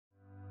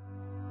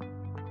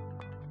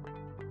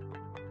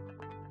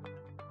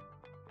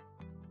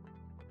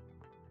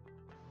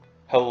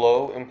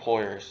Hello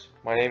employers,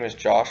 my name is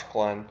Josh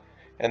Glenn,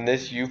 and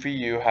this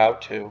UVU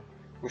how-to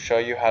will show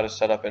you how to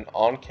set up an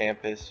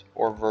on-campus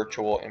or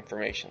virtual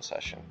information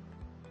session.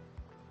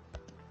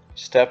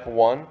 Step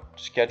 1.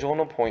 Schedule an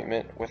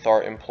appointment with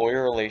our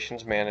Employer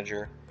Relations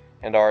Manager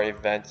and our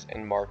Events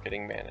and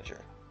Marketing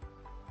Manager.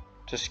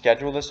 To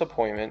schedule this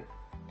appointment,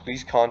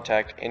 please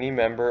contact any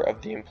member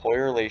of the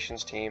Employer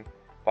Relations team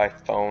by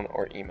phone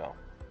or email.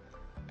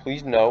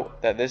 Please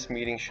note that this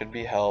meeting should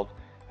be held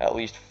at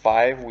least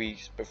 5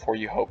 weeks before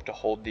you hope to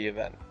hold the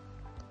event.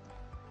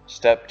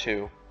 Step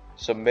 2.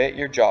 Submit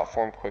your JOT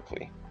form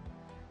quickly.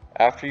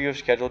 After you have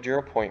scheduled your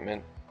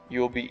appointment, you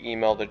will be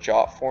emailed a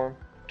JOT form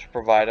to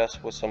provide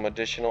us with some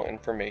additional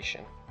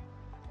information.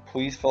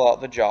 Please fill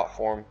out the JOT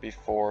form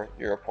before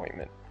your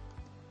appointment.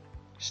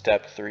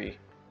 Step 3.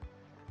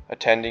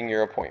 Attending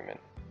your appointment.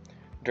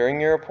 During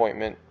your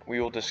appointment, we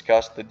will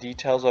discuss the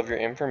details of your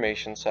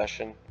information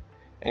session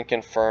and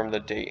confirm the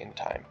date and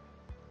time.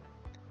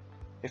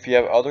 If you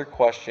have other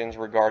questions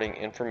regarding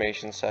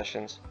information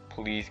sessions,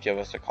 please give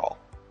us a call.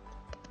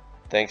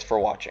 Thanks for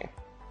watching.